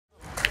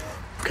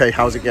okay,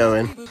 how's it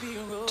going?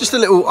 Just a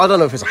little, I don't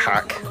know if it's a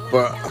hack,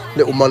 but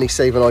little money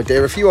saving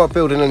idea. If you are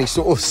building any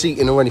sort of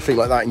seating or anything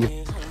like that and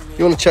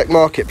you want to check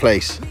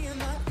Marketplace,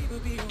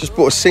 just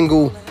bought a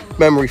single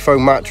memory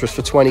foam mattress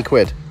for 20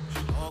 quid.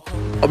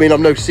 I mean,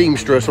 I'm no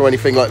seamstress or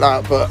anything like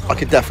that, but I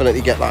could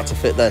definitely get that to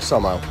fit there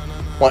somehow.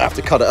 Might have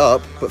to cut it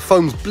up, but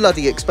foam's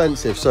bloody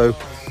expensive, so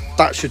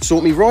that should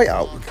sort me right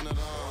out.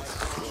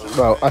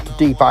 Well, I have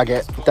to debag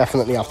it,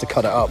 definitely have to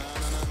cut it up.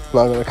 And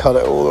I'm going to cut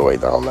it all the way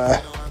down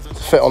there to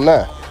fit on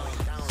there.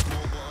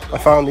 I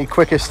found the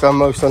quickest and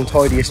most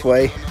untidiest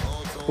way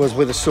was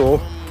with a saw.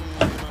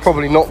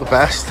 Probably not the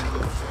best,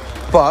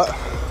 but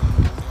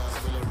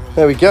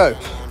there we go.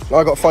 Now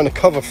I've got to find a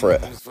cover for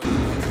it.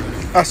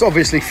 That's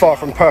obviously far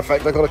from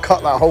perfect. I've got to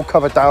cut that whole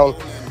cover down,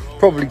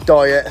 probably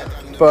dye it,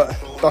 but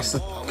that's the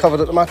cover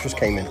that the mattress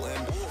came in.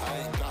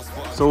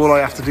 So all I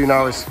have to do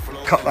now is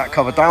cut that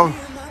cover down.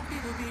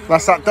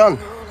 That's that done.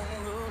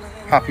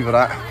 Happy with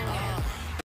that.